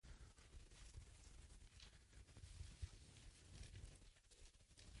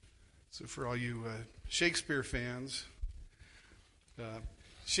So for all you Shakespeare fans,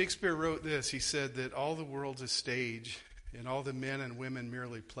 Shakespeare wrote this. He said that all the world's a stage, and all the men and women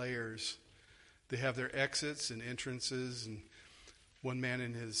merely players. They have their exits and entrances, and one man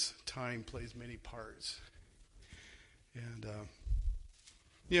in his time plays many parts. And,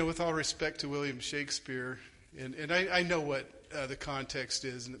 with all respect to William Shakespeare, and I know what the context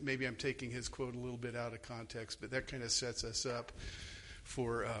is, and maybe I'm taking his quote a little bit out of context, but that kind of sets us up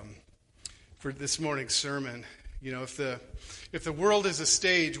for this morning's sermon. If the world is a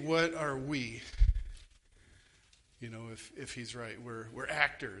stage, what are we? If he's right, we're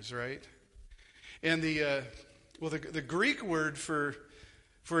actors, right? And the Greek word for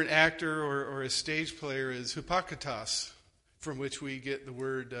an actor or a stage player is hypocritos, from which we get the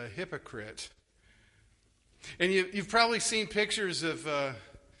word hypocrite. And you've probably seen pictures of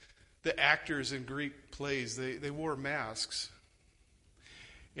the actors in Greek plays. They wore masks.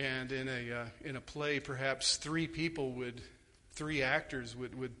 And in a play, perhaps three actors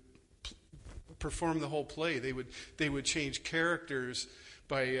would perform the whole play. They would change characters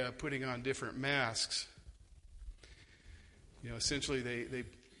by putting on different masks. Essentially they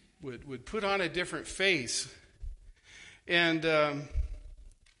would put on a different face. And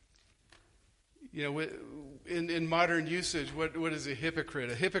in modern usage, what is a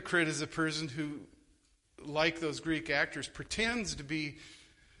hypocrite? A hypocrite is a person who, like those Greek actors, pretends to be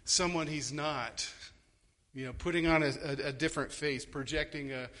someone he's not, putting on a different face,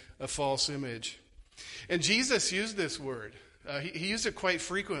 projecting a false image. And Jesus used this word. He used it quite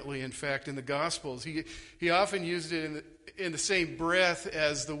frequently, in fact, in the Gospels. He often used it in the same breath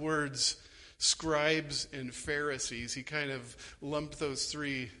as the words scribes and Pharisees. He kind of lumped those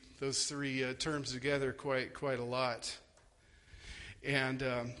three terms together quite a lot. And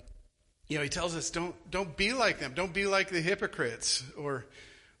he tells us don't be like them. Don't be like the hypocrites, or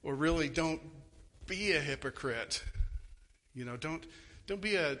really don't be a hypocrite. Don't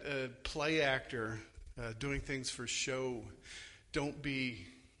be a play actor doing things for show. Don't be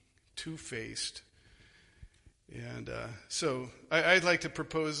two-faced. And so I'd like to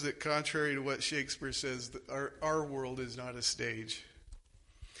propose that, contrary to what Shakespeare says, that our world is not a stage.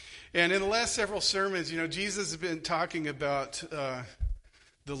 And in the last several sermons, Jesus has been talking about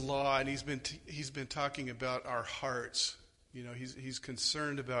the law, and he's been talking about our hearts. He's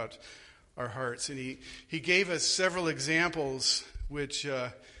concerned about our hearts, and he gave us several examples which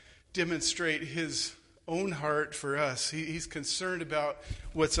demonstrate his own heart for us. He's concerned about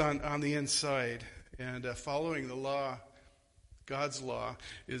what's on the inside, and following the law, God's law,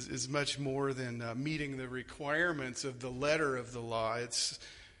 is much more than meeting the requirements of the letter of the law. It's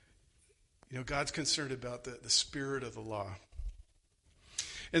God's concerned about the spirit of the law.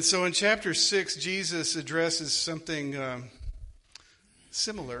 And so in chapter 6, Jesus addresses something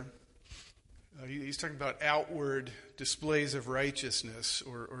similar. He's talking about outward displays of righteousness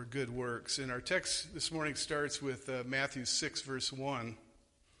or good works. And our text this morning starts with Matthew 6, verse 1.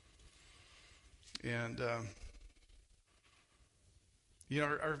 And,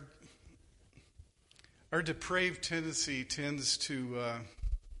 our depraved tendency tends to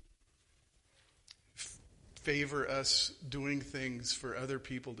favor us doing things for other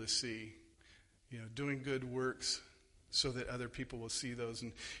people to see, doing good works so that other people will see those.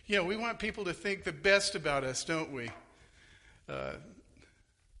 And, we want people to think the best about us, don't we? But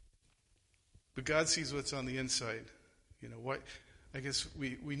God sees what's on the inside. I guess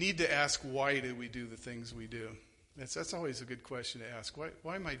we need to ask, why do we do the things we do? That's always a good question to ask.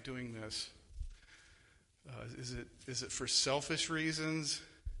 Why am I doing this? Is it for selfish reasons,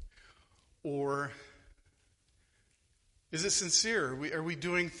 or is it sincere? Are we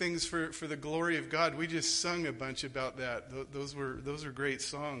doing things for the glory of God? We just sung a bunch about that. Those are great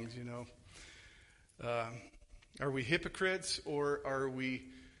songs, Are we hypocrites, or are we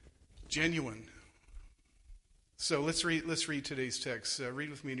genuine? So let's read today's text. Read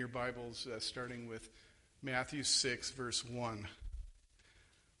with me in your Bibles, starting with Matthew 6, verse 1.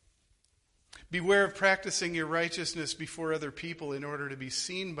 Beware of practicing your righteousness before other people in order to be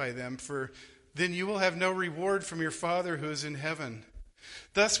seen by them, for then you will have no reward from your Father who is in heaven.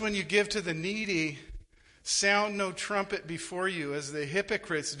 Thus, when you give to the needy, sound no trumpet before you, as the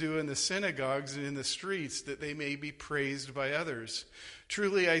hypocrites do in the synagogues and in the streets, that they may be praised by others.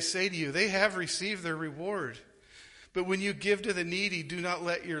 Truly, I say to you, they have received their reward. But when you give to the needy, do not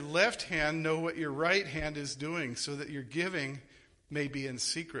let your left hand know what your right hand is doing, so that your giving may be in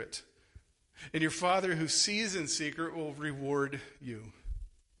secret. And your Father who sees in secret will reward you.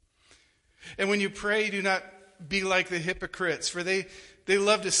 And when you pray, do not be like the hypocrites, for they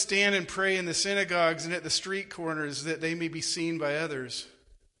love to stand and pray in the synagogues and at the street corners, that they may be seen by others.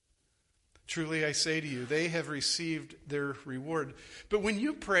 Truly I say to you, they have received their reward. But when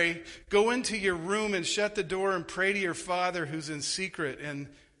you pray, go into your room and shut the door and pray to your Father who's in secret, and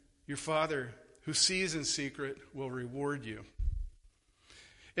your Father who sees in secret will reward you.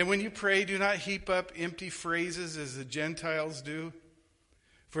 And when you pray, do not heap up empty phrases as the Gentiles do,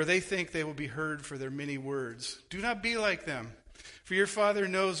 for they think they will be heard for their many words. Do not be like them, for your Father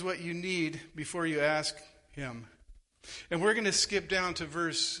knows what you need before you ask him. And we're going to skip down to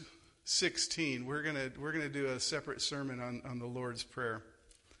verse 16. We're going to do a separate sermon on the Lord's Prayer.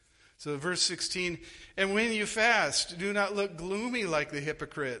 So verse 16, and when you fast, do not look gloomy like the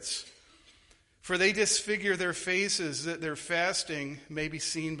hypocrites, for they disfigure their faces that their fasting may be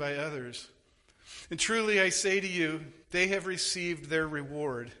seen by others. And truly I say to you, they have received their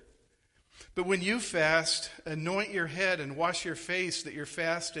reward. But when you fast, anoint your head and wash your face, that your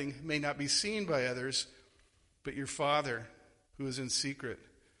fasting may not be seen by others, but your Father who is in secret.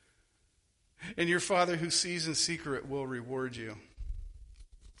 And your Father who sees in secret will reward you.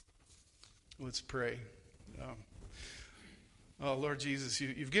 Let's pray. Oh, Lord Jesus,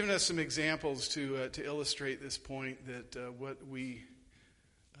 you've given us some examples to illustrate this point that what we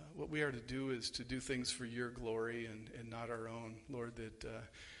are to do is to do things for your glory and not our own. Lord,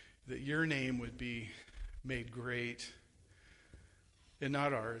 that your name would be made great and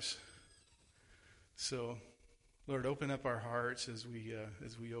not ours. So, Lord, open up our hearts as we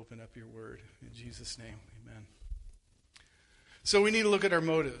open up your word. In Jesus' name, amen. So we need to look at our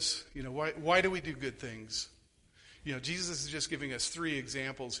motives. Why do we do good things? Jesus is just giving us 3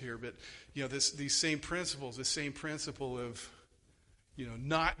 examples here, but these same principles, the same principle of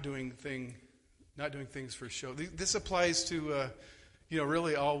not doing things for show. This applies to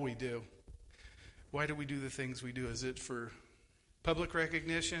really all we do. Why do we do the things we do? Is it for public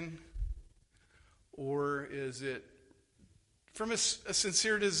recognition, or is it from a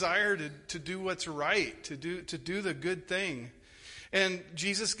sincere desire to do what's right, to do the good thing? And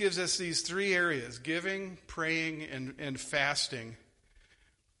Jesus gives us these 3 areas: giving, praying, and fasting,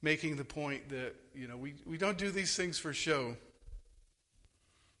 making the point that we don't do these things for show.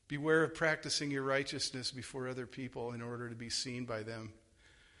 Beware of practicing your righteousness before other people in order to be seen by them,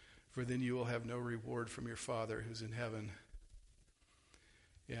 for then you will have no reward from your Father who's in heaven.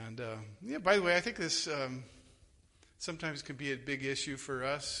 And by the way, I think this sometimes can be a big issue for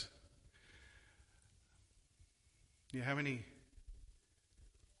us. Do you know how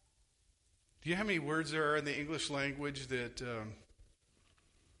many words there are in the English language that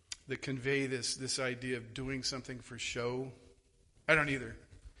convey this idea of doing something for show? I don't either.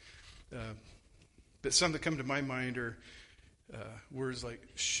 But some that come to my mind are words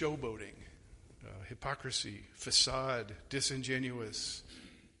like showboating, hypocrisy, facade, disingenuous,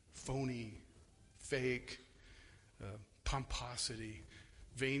 phony, fake, pomposity,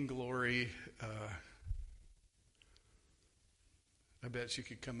 vainglory. I bet you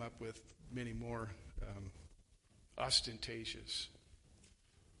could come up with many more. Ostentatious,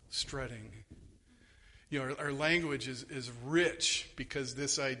 strutting. Our language is rich because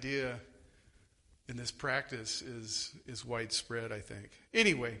this idea and this practice is widespread, I think.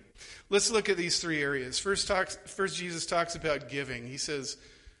 Anyway, let's look at these 3 areas. First, Jesus talks about giving. He says,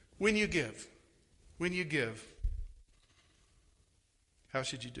 when you give, how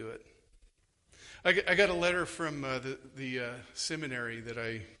should you do it? I got a letter from the seminary that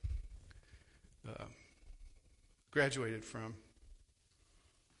I graduated from,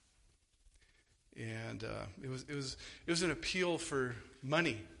 and it was an appeal for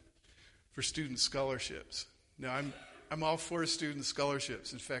money for student scholarships. Now I'm all for student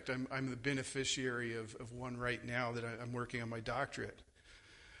scholarships. In fact, I'm the beneficiary of one right now that I'm working on my doctorate.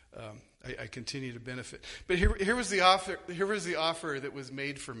 I continue to benefit. But here was the offer. Here was the offer that was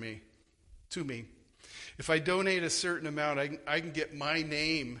made to me. If I donate a certain amount, I can get my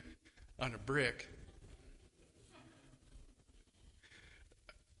name on a brick.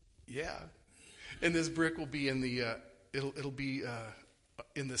 Yeah, and this brick will be in the it'll be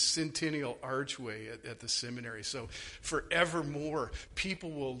in the centennial archway at the seminary. So forevermore,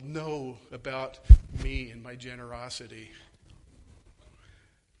 people will know about me and my generosity.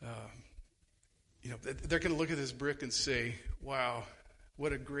 They're going to look at this brick and say, "Wow,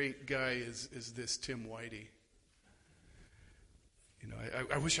 what a great guy is this Tim Whitey."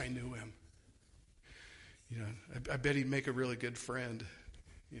 I wish I knew him. I bet he'd make a really good friend.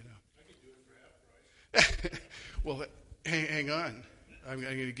 I could do it for half price. Well, hang on. I'm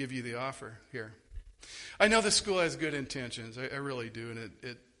going to give you the offer here. I know the school has good intentions. I really do, and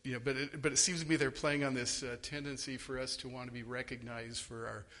but it seems to me they're playing on this tendency for us to want to be recognized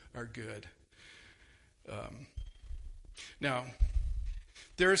for our good. Now,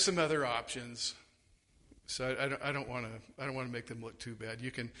 There are some other options. So I don't want to make them look too bad. You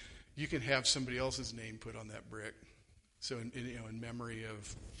can have somebody else's name put on that brick, so in memory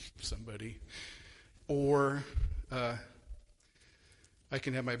of somebody, or I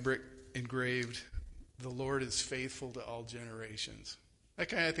can have my brick engraved, "The Lord is faithful to all generations." I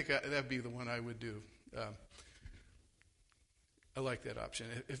think that'd be the one I would do. I like that option.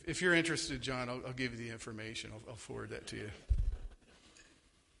 If you're interested, John, I'll give you the information. I'll forward that to you.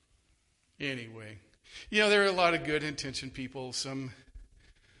 Anyway, there are a lot of good-intentioned people. Some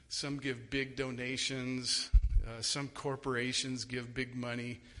give big donations. Some corporations give big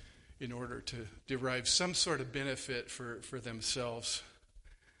money in order to derive some sort of benefit for themselves.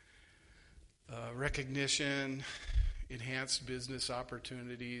 Recognition, enhanced business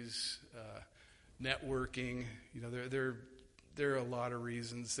opportunities, networking. There are a lot of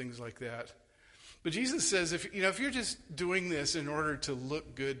reasons, things like that. But Jesus says, if you're just doing this in order to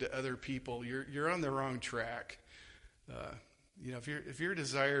look good to other people, you're on the wrong track. If your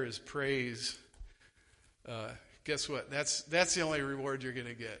desire is praise, guess what? That's the only reward you're going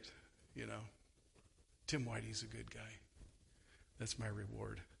to get. Tim Whitey's a good guy. That's my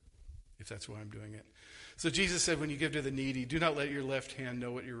reward, if that's why I'm doing it. So Jesus said, when you give to the needy, do not let your left hand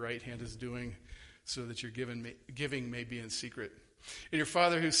know what your right hand is doing, so that your giving may be in secret. And your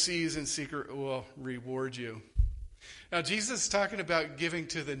Father who sees in secret will reward you. Now, Jesus is talking about giving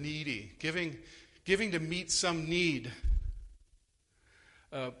to the needy, giving to meet some need.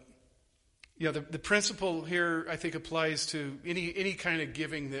 The principle here, I think, applies to any kind of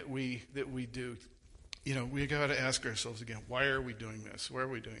giving that we do. We got to ask ourselves again, why are we doing this? Why are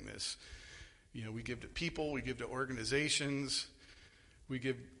we doing this? We give to people, we give to organizations, we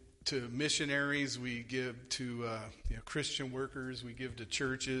give to missionaries, we give to Christian workers, we give to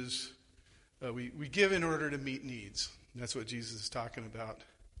churches. We give in order to meet needs. And that's what Jesus is talking about.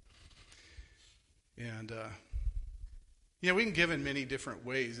 And we can give in many different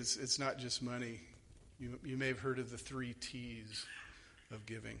ways. It's not just money. You may have heard of the 3 T's of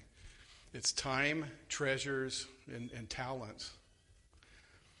giving. It's time, treasures, and talents.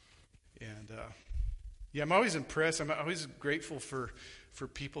 And I'm always impressed. I'm always grateful for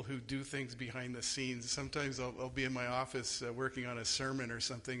people who do things behind the scenes. Sometimes I'll be in my office working on a sermon or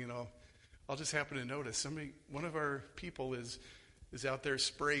something, and I'll just happen to notice one of our people is out there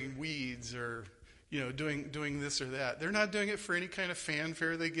spraying weeds or doing this or that. They're not doing it for any kind of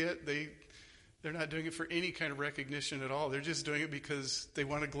fanfare they get. They're not doing it for any kind of recognition at all. They're just doing it because they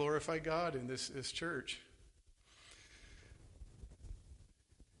want to glorify God in this church.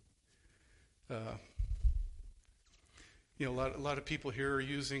 A lot of people here are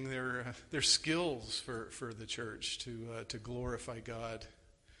using their skills for the church to glorify God.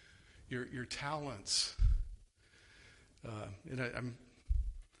 Your talents,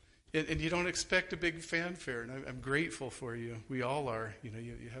 and you don't expect a big fanfare, and I'm grateful for you. We all are.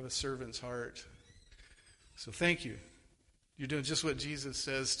 You have a servant's heart. So thank you. You're doing just what Jesus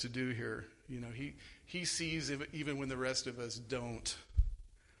says to do here. He sees even when the rest of us don't.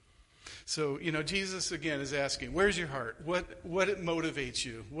 So, Jesus, again, is asking, where's your heart? What motivates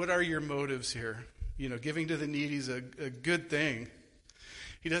you? What are your motives here? Giving to the needy is a good thing.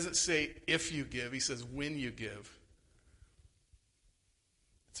 He doesn't say if you give. He says when you give.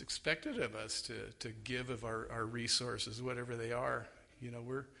 It's expected of us to give of our resources, whatever they are.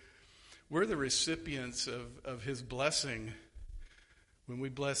 We're the recipients of his blessing. When we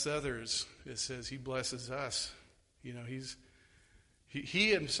bless others, it says he blesses us.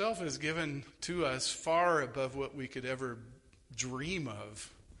 He himself has given to us far above what we could ever dream of.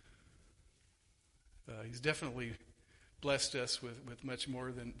 He's definitely blessed us with much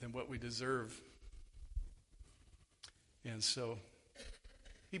more than what we deserve. And so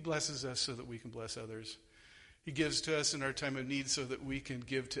he blesses us so that we can bless others. He gives to us in our time of need so that we can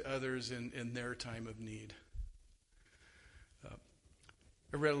give to others in their time of need.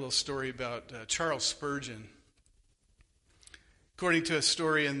 I read a little story about Charles Spurgeon. According to a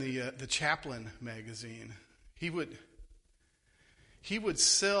story in the Chaplain magazine, he would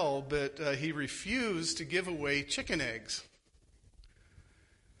sell, but he refused to give away chicken eggs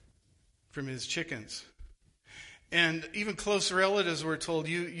from his chickens. And even close relatives were told,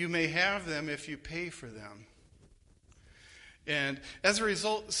 you may have them if you pay for them. And as a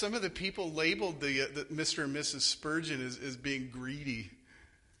result, some of the people labeled the Mr. and Mrs. Spurgeon as being greedy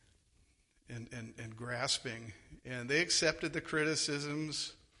and grasping. And they accepted the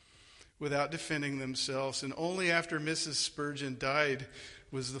criticisms without defending themselves. And only after Mrs. Spurgeon died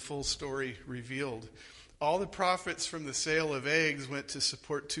was the full story revealed. All the profits from the sale of eggs went to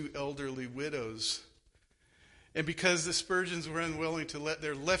support 2 elderly widows. And because the Spurgeons were unwilling to let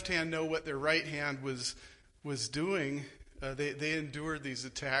their left hand know what their right hand was doing, they endured these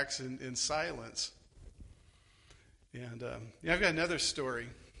attacks in silence. And I've got another story.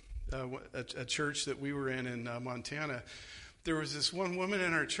 A church that we were in Montana. There was this one woman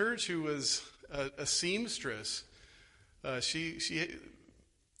in our church who was a seamstress. She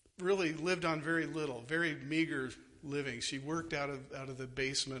really lived on very little, very meager living. She worked out of the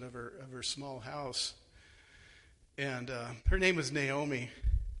basement of her small house. And her name was Naomi.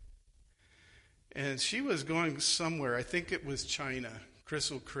 And she was going somewhere. I think it was China.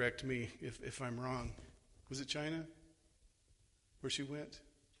 Chris will correct me if I'm wrong. Was it China? Where she went?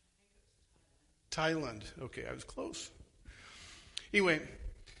 Thailand. Okay, I was close. Anyway,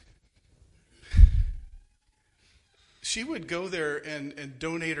 she would go there and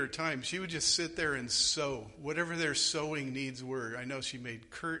donate her time. She would just sit there and sew, whatever their sewing needs were. I know she made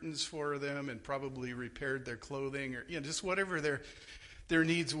curtains for them and probably repaired their clothing, or just whatever their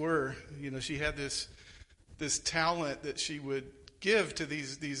needs were. She had this talent that she would give to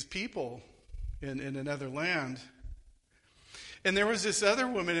these people in another land. And there was this other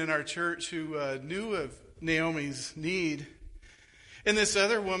woman in our church who knew of Naomi's need. And this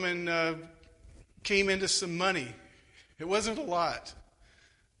other woman came into some money. It wasn't a lot.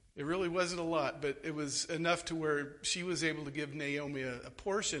 It really wasn't a lot, but it was enough to where she was able to give Naomi a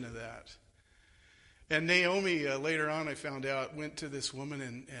portion of that. And Naomi, later on I found out, went to this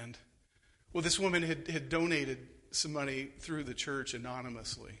woman and this woman had donated some money through the church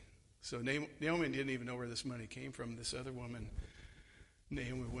anonymously. So Naomi didn't even know where this money came from. This other woman,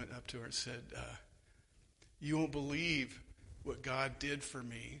 Naomi went up to her and said, "You won't believe what God did for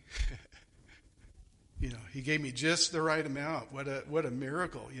me." He gave me just the right amount. What a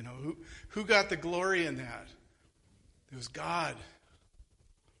miracle. Who got the glory in that? It was God.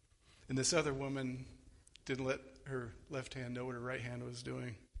 And this other woman didn't let her left hand know what her right hand was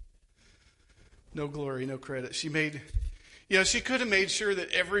doing. No glory, no credit. She could have made sure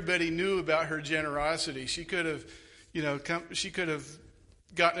that everybody knew about her generosity. She could have, she could have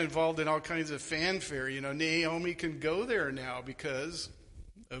gotten involved in all kinds of fanfare. Naomi can go there now because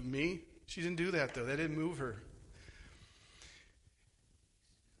of me. She didn't do that, though. That didn't move her.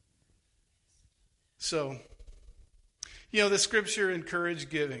 So, the scripture encourages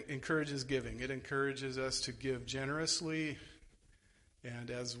giving. It encourages us to give generously,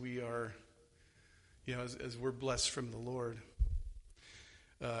 and as we are, as we're blessed from the Lord.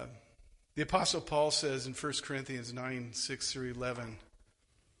 The Apostle Paul says in 1 Corinthians 9, 6 through 11,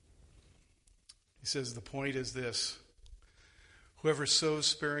 he says, "The point is this: whoever sows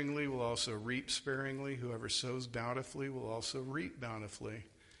sparingly will also reap sparingly. Whoever sows bountifully will also reap bountifully.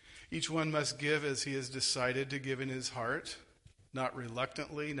 Each one must give as he has decided to give in his heart, not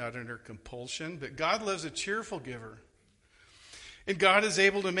reluctantly, not under compulsion. But God loves a cheerful giver. And God is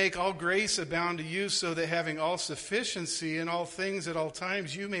able to make all grace abound to you, so that having all sufficiency in all things at all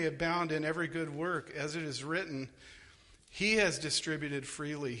times, you may abound in every good work. As it is written, He has distributed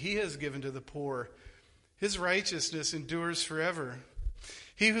freely. He has given to the poor. His righteousness endures forever.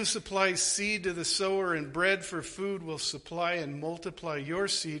 He who supplies seed to the sower and bread for food will supply and multiply your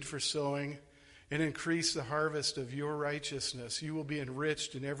seed for sowing and increase the harvest of your righteousness. You will be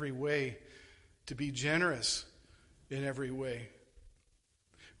enriched in every way, to be generous in every way,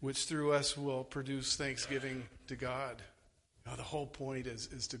 which through us will produce thanksgiving to God." Now, the whole point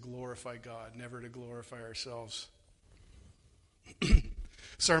is to glorify God, never to glorify ourselves.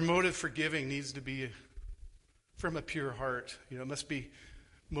 So our motive for giving needs to be from a pure heart. It must be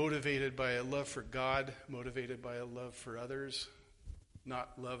motivated by a love for God, motivated by a love for others,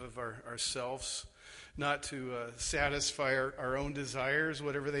 not love of ourselves, not to satisfy our own desires,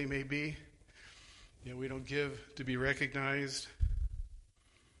 whatever they may be. We don't give to be recognized.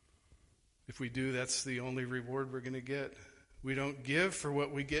 If we do, that's the only reward we're going to get. We don't give for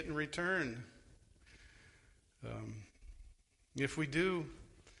what we get in return. If we do,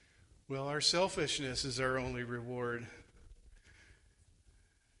 well, our selfishness is our only reward.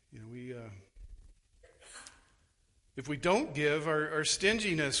 If we don't give, our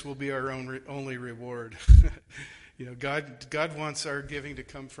stinginess will be our only reward. God wants our giving to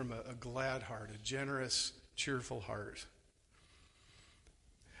come from a glad heart, a generous, cheerful heart.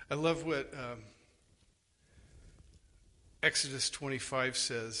 I love what Exodus 25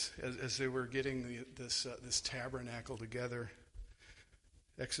 says as they were getting this tabernacle together.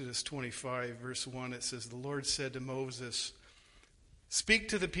 Exodus 25, verse 1, it says, "The Lord said to Moses, 'Speak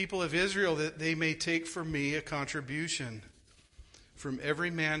to the people of Israel that they may take for me a contribution. From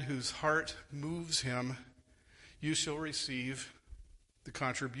every man whose heart moves him, you shall receive the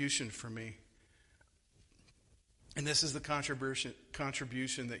contribution from me.'" And this is the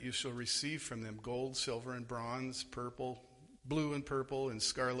contribution that you shall receive from them: gold, silver, and bronze, purple, blue and purple, and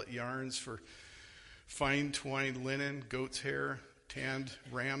scarlet yarns for fine twined linen, goat's hair, tanned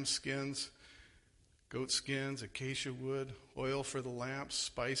ram skins, goat skins, acacia wood, oil for the lamps,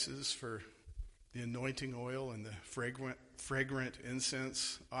 spices for the anointing oil and the fragrant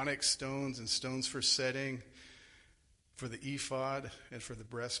incense, onyx stones and stones for setting, for the ephod and for the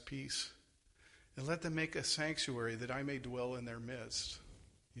breastpiece. And let them make a sanctuary that I may dwell in their midst.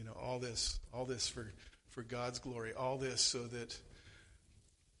 All this for God's glory, all this so that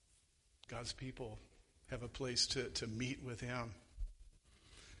God's people have a place to meet with him.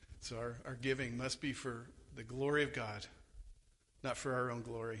 So our giving must be for the glory of God, not for our own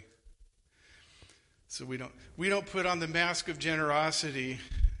glory. So we don't put on the mask of generosity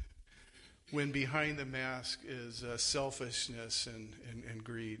when behind the mask is selfishness and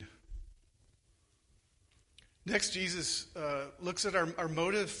greed. Next, Jesus looks at our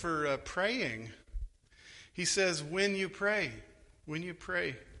motive for praying. He says, when you pray.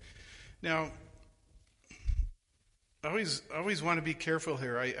 Now, I always want to be careful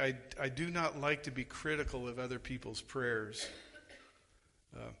here. I do not like to be critical of other people's prayers.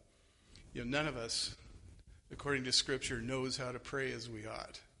 None of us, according to Scripture, knows how to pray as we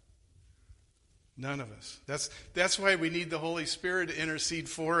ought. None of us. That's why we need the Holy Spirit to intercede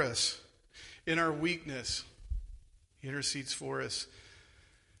for us in our weakness. He intercedes for us.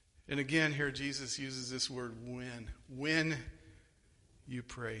 And again, here Jesus uses this word when. When you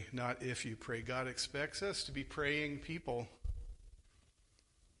pray, not if you pray. God expects us to be praying people.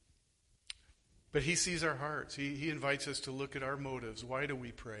 But he sees our hearts. He invites us to look at our motives. Why do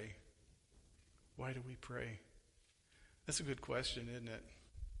we pray? Why do we pray? That's a good question, isn't it?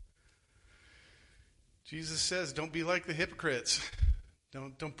 Jesus says, don't be like the hypocrites.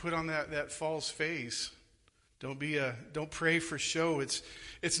 Don't put on that false face. Don't pray for show.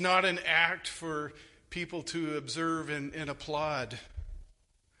 It's not an act for people to observe and applaud.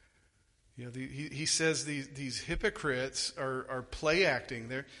 He says these hypocrites are play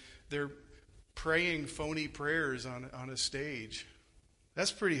acting. They're praying phony prayers on a stage.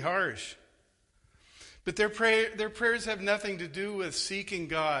 That's pretty harsh. But their prayers have nothing to do with seeking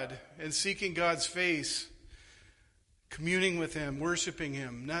God and seeking God's face, communing with him, worshiping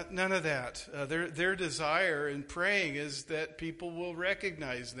him. None of that. Their desire in praying is that people will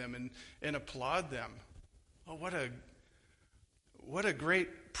recognize them and applaud them. Oh, what a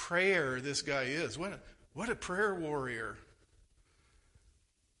great prayer this guy is. What a prayer warrior.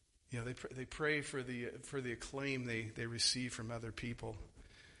 They pray for the acclaim they receive from other people.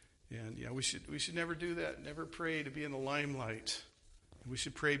 And we should never do that. Never pray to be in the limelight. We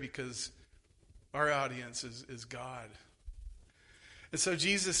should pray because our audience is God. And so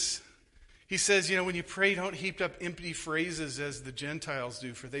Jesus, he says, when you pray, don't heap up empty phrases as the Gentiles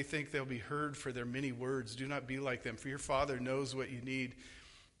do, for they think they'll be heard for their many words. Do not be like them, for your Father knows what you need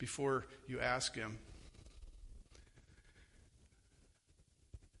before you ask him.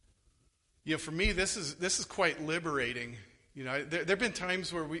 For me, this is quite liberating. There have been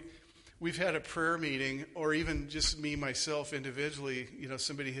times where we've had a prayer meeting, or even just me, myself, individually,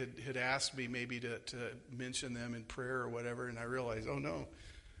 somebody had asked me maybe to mention them in prayer or whatever, and I realized, oh no,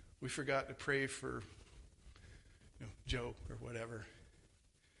 we forgot to pray for Joe or whatever.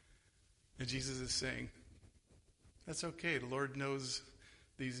 And Jesus is saying, that's okay. The Lord knows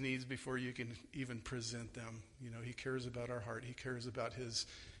these needs before you can even present them. He cares about our heart. He cares about his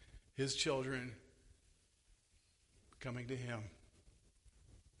children coming to him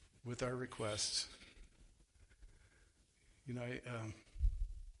with our requests.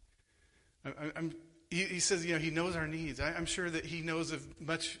 He says, he knows our needs. I'm sure that he knows of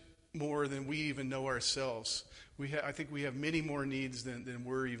much more than we even know ourselves. I think we have many more needs than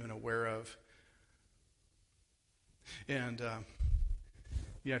we're even aware of. And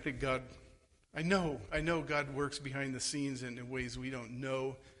I think God, I know God works behind the scenes in ways we don't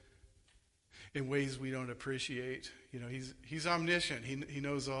know, in ways we don't appreciate. He's omniscient. He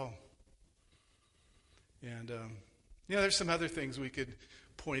knows all. And there's some other things we could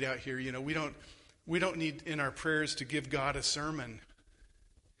point out here. We don't need in our prayers to give God a sermon.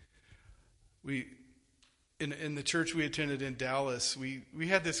 In the church we attended in Dallas, we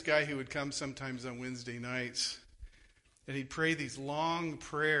had this guy who would come sometimes on Wednesday nights, and he'd pray these long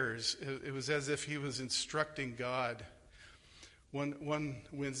prayers. It was as if he was instructing God. One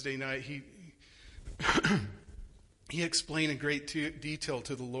Wednesday night, he explained in great detail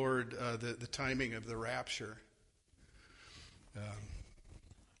to the Lord the timing of the rapture.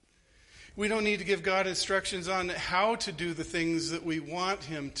 We don't need to give God instructions on how to do the things that we want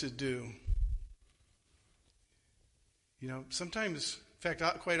him to do. Sometimes, in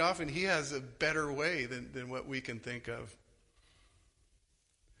fact, quite often, he has a better way than what we can think of.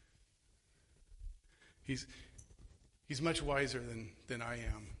 He's much wiser than I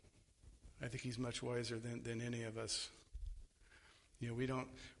am. I think he's much wiser than any of us. We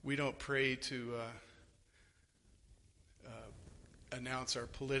don't pray to announce our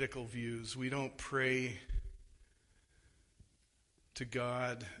political views. We don't pray to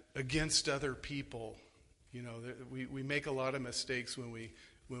God against other people. We make a lot of mistakes when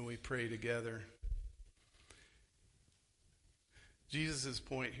we pray together. Jesus'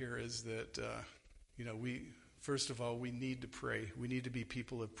 point here is that we first of all, we need to pray. We need to be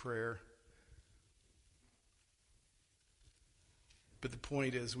people of prayer. But the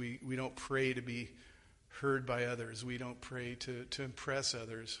point is we don't pray to be heard by others. We don't pray to impress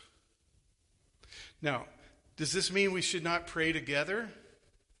others. Now, does this mean we should not pray together?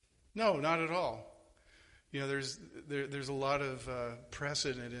 No, not at all. There's a lot of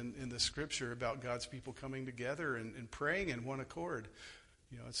precedent in the Scripture about God's people coming together and praying in one accord.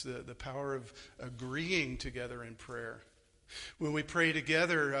 It's the power of agreeing together in prayer. When we pray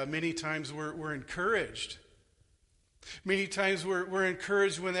together, many times we're encouraged. Many times we're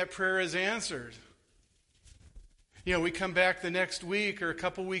encouraged when that prayer is answered. We come back the next week or a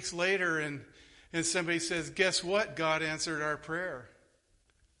couple weeks later and somebody says, guess what? God answered our prayer.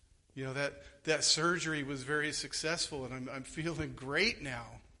 That surgery was very successful and I'm feeling great now.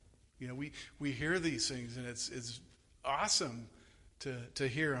 We hear these things and it's awesome to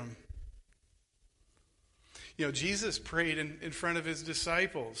hear them. Jesus prayed in front of his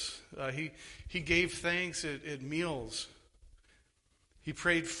disciples. He gave thanks at meals. He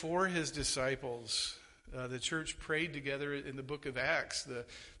prayed for his disciples. The church prayed together in the book of Acts.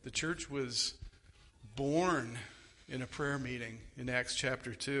 The church was born in a prayer meeting in Acts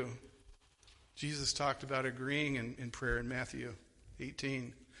chapter 2. Jesus talked about agreeing in prayer in Matthew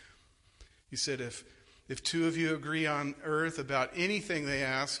 18. He said, if two of you agree on earth about anything they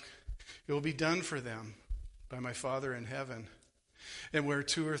ask, it will be done for them by my Father in heaven. And where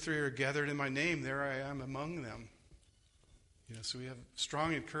two or three are gathered in my name, there I am among them. So we have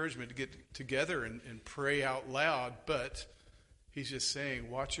strong encouragement to get together and pray out loud, but he's just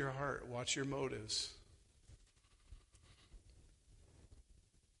saying, watch your heart, watch your motives.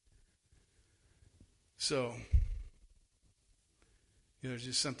 So, there's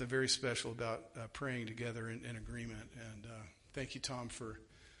just something very special about praying together in agreement. And thank you, Tom, for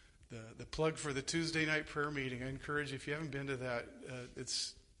the plug for the Tuesday night prayer meeting. I encourage you, if you haven't been to that,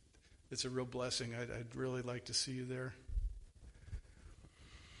 it's a real blessing. I'd really like to see you there.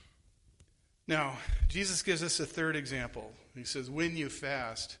 Now, Jesus gives us a third example. He says, when you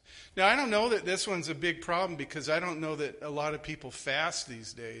fast. Now, I don't know that this one's a big problem because I don't know that a lot of people fast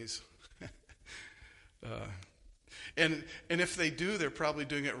these days. And if they do, they're probably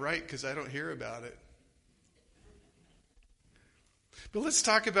doing it right because I don't hear about it. But let's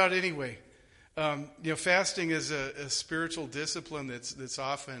talk about it anyway. Fasting is a spiritual discipline that's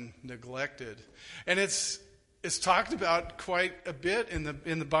often neglected, and it's talked about quite a bit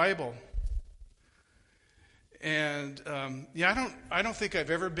in the Bible. And I don't think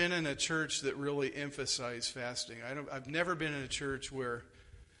I've ever been in a church that really emphasized fasting. I've never been in a church where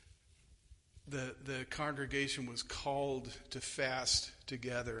the congregation was called to fast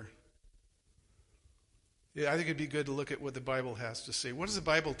together. I think it'd be good to look at what the Bible has to say. What does the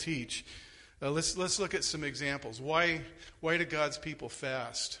Bible teach? Let's look at some examples. Why do God's people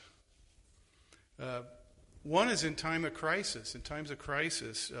fast? One is in time of crisis. In times of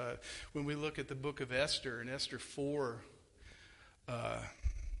crisis, when we look at the book of Esther, in Esther 4,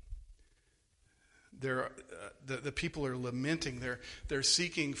 the people are lamenting. They're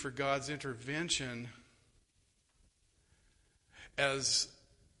seeking for God's intervention as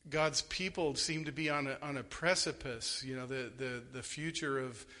God's people seem to be on a precipice. The future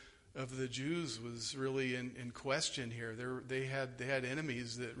of the Jews was really in question here. They had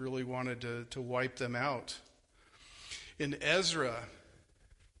enemies that really wanted to wipe them out. In Ezra,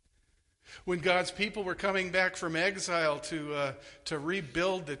 when God's people were coming back from exile to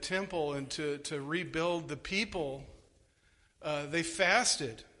rebuild the temple and to rebuild the people, they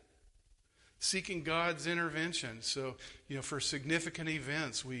fasted, seeking God's intervention. So, for significant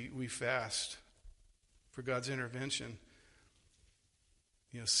events, we fast for God's intervention.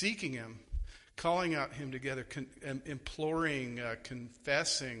 Seeking Him, calling out Him together, imploring,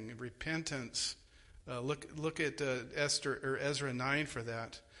 confessing, repentance. Look at Ezra 9 for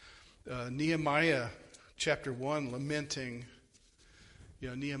that. Nehemiah chapter 1, lamenting.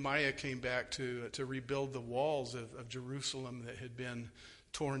 Nehemiah came back to rebuild the walls of Jerusalem that had been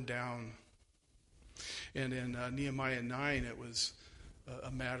torn down. And in Nehemiah 9, it was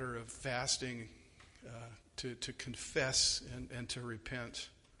a matter of fasting to confess and to repent.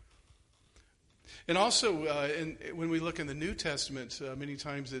 And also, when we look in the New Testament, many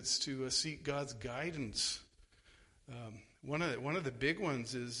times it's to seek God's guidance. One of the big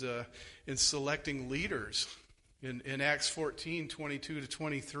ones is in selecting leaders. In Acts 14, 22 to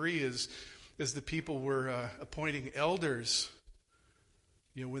 23, as the people were appointing elders,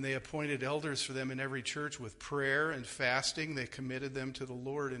 when they appointed elders for them in every church with prayer and fasting, they committed them to the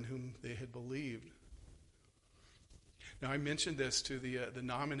Lord in whom they had believed. Now, I mentioned this to the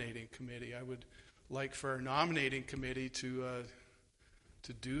nominating committee. I would like for our nominating committee to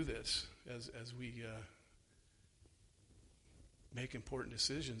do this as we make important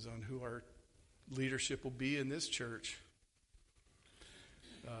decisions on who our leadership will be in this church.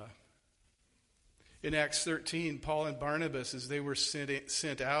 In Acts 13, Paul and Barnabas, as they were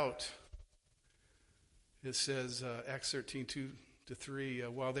sent out, it says, Acts 13, 2-3,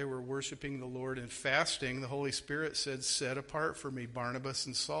 while they were worshiping the Lord and fasting, the Holy Spirit said, "Set apart for me Barnabas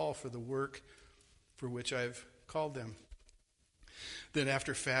and Saul for the work for which I've called them." Then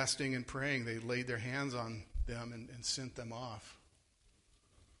after fasting and praying, they laid their hands on them and sent them off.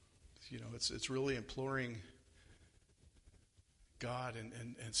 It's really imploring God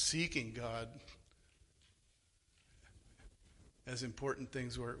and seeking God as important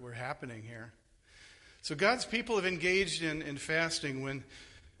things were happening here. So God's people have engaged in fasting when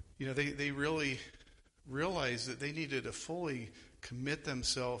they really realized that they needed to fully commit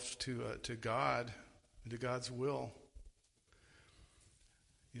themselves to God and to God's will.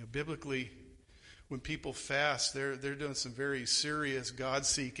 Biblically, when people fast, they're doing some very serious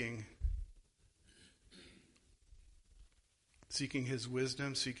God-seeking. Seeking His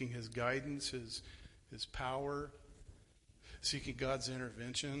wisdom, seeking His guidance, His power, seeking God's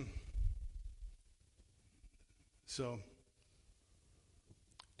intervention. So,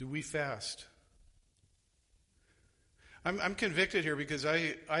 do we fast? I'm convicted here because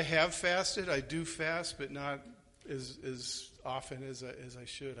I have fasted. I do fast, but not as often as I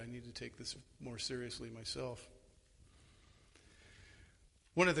should. I need to take this more seriously myself.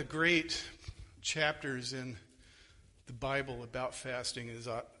 One of the great chapters in the Bible about fasting is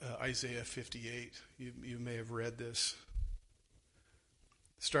Isaiah 58. You may have read this.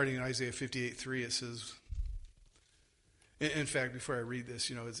 Starting in Isaiah 58:3, it says, in fact, before I read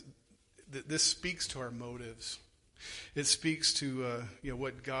this, this speaks to our motives. It speaks to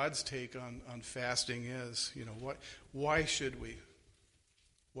what God's take on fasting is. Why should we?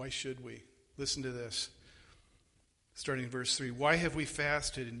 Why should we? Listen to this. Starting in verse 3, "Why have we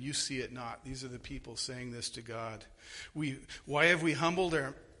fasted and you see it not?" These are the people saying this to God. "Why have we humbled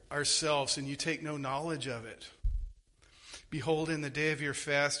ourselves and you take no knowledge of it? Behold, in the day of your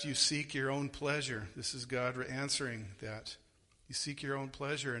fast you seek your own pleasure." This is God answering that. "You seek your own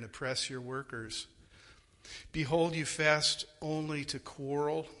pleasure and oppress your workers. Behold, you fast only to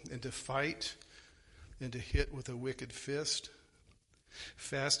quarrel and to fight and to hit with a wicked fist.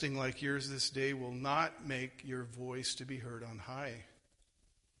 Fasting like yours this day will not make your voice to be heard on high."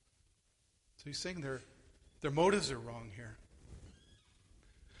 So he's saying their motives are wrong here.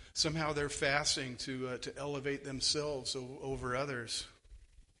 Somehow they're fasting to elevate themselves over others.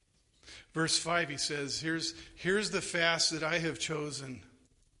 Verse 5, he says, here's the fast that I have chosen.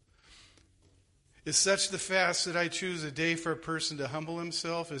 "Is such the fast that I choose a day for a person to humble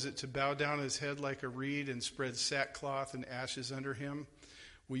himself? Is it to bow down his head like a reed and spread sackcloth and ashes under him?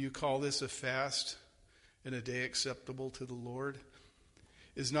 Will you call this a fast and a day acceptable to the Lord?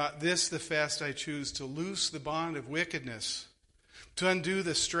 Is not this the fast I choose, to loose the bond of wickedness, to undo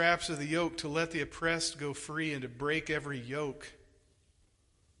the straps of the yoke, to let the oppressed go free, and to break every yoke?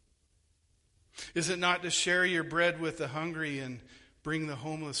 Is it not to share your bread with the hungry and bring the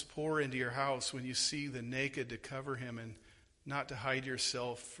homeless poor into your house, when you see the naked to cover him and not to hide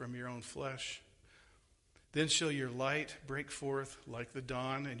yourself from your own flesh? Then shall your light break forth like the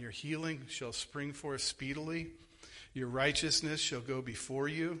dawn, and your healing shall spring forth speedily. Your righteousness shall go before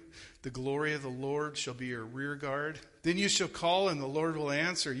you. The glory of the Lord shall be your rear guard. Then you shall call, and the Lord will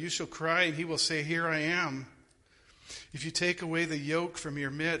answer. You shall cry, and he will say, Here I am. If you take away the yoke from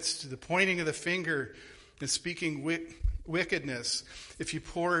your midst, the pointing of the finger and speaking wickedness, if you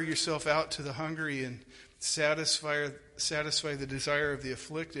pour yourself out to the hungry and satisfy the desire of the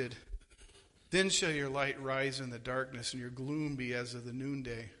afflicted, then shall your light rise in the darkness, and your gloom be as of the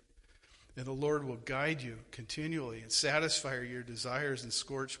noonday. And the Lord will guide you continually and satisfy your desires in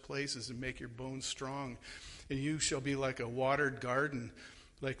scorched places and make your bones strong. And you shall be like a watered garden,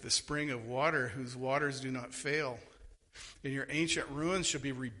 like the spring of water whose waters do not fail. And your ancient ruins shall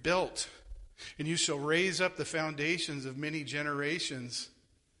be rebuilt, And you shall raise up the foundations of many generations,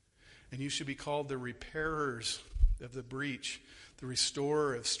 and you shall be called the repairers of the breach, the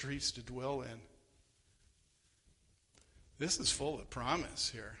restorer of streets to dwell in. This is full of promise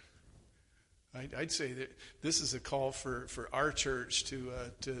here. I'd say that this is a call for our church to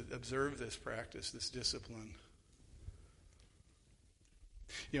observe this practice, this discipline.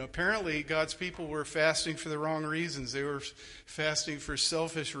 Apparently God's people were fasting for the wrong reasons. They were fasting for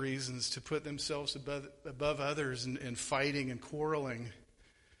selfish reasons, to put themselves above others and fighting and quarreling.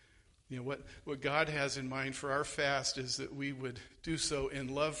 What God has in mind for our fast is that we would do so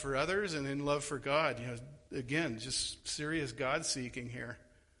in love for others and in love for God. Again, just serious God seeking here.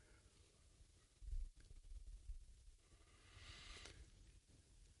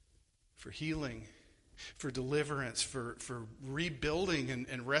 For healing, for deliverance, for rebuilding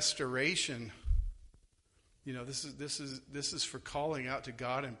and restoration. This is for calling out to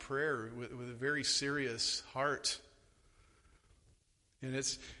God in prayer with a very serious heart. And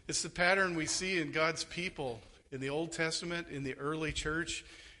it's the pattern we see in God's people in the Old Testament, in the early church,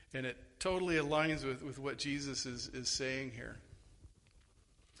 and it totally aligns with what Jesus is saying here.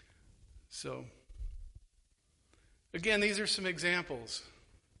 So, again, these are some examples.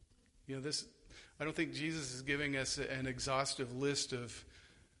 I don't think Jesus is giving us an exhaustive list of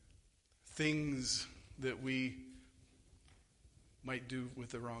things that we might do with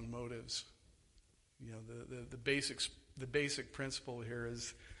the wrong motives. The basic principle here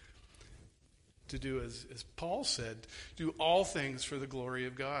is to do as Paul said, do all things for the glory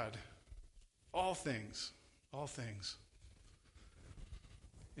of God. All things. All things.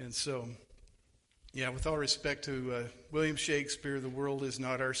 And so, with all respect to William Shakespeare, the world is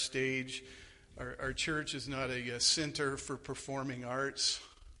not our stage. Our church is not a center for performing arts.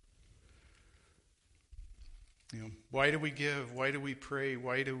 Why do we give? Why do we pray?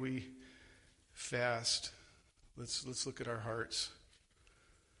 Why do we fast? Let's look at our hearts.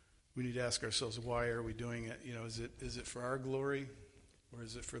 We need to ask ourselves, why are we doing it? Is it for our glory, or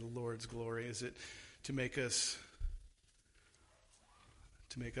is it for the Lord's glory? Is it to make us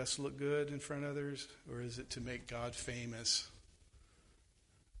look good in front of others, or is it to make God famous?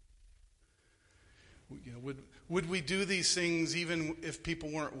 Would we do these things even if people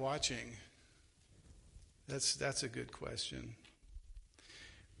weren't watching? That's a good question.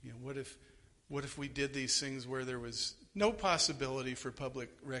 What if we did these things where there was no possibility for public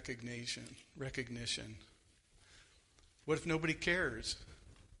recognition? What if nobody cares?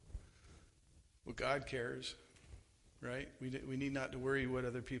 Well, God cares, right? We need not to worry what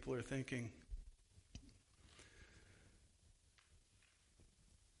other people are thinking.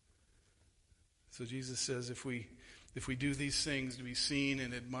 So Jesus says if we do these things to be seen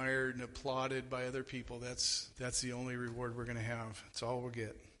and admired and applauded by other people, that's the only reward we're going to have. It's all we'll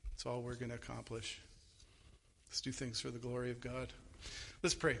get. It's all we're going to accomplish. Let's do things for the glory of God.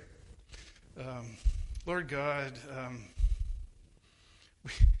 Let's pray. Lord God,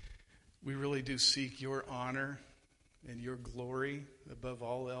 we really do seek your honor and your glory above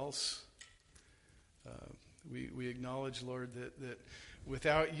all else. We acknowledge, Lord, that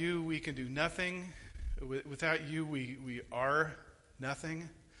without you we can do nothing. Without you we are nothing.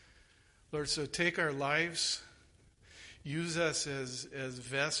 Lord, so take our lives. Use us as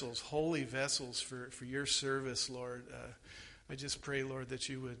vessels, holy vessels for your service, Lord. I just pray, Lord, that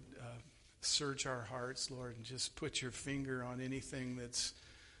you would search our hearts, Lord, and just put your finger on anything that's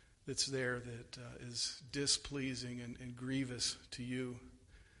there that is displeasing and grievous to you.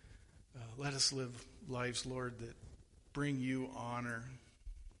 Let us live lives, Lord, that bring you honor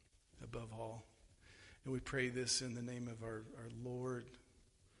above all. And we pray this in the name of our Lord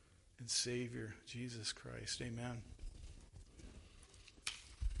and Savior, Jesus Christ. Amen.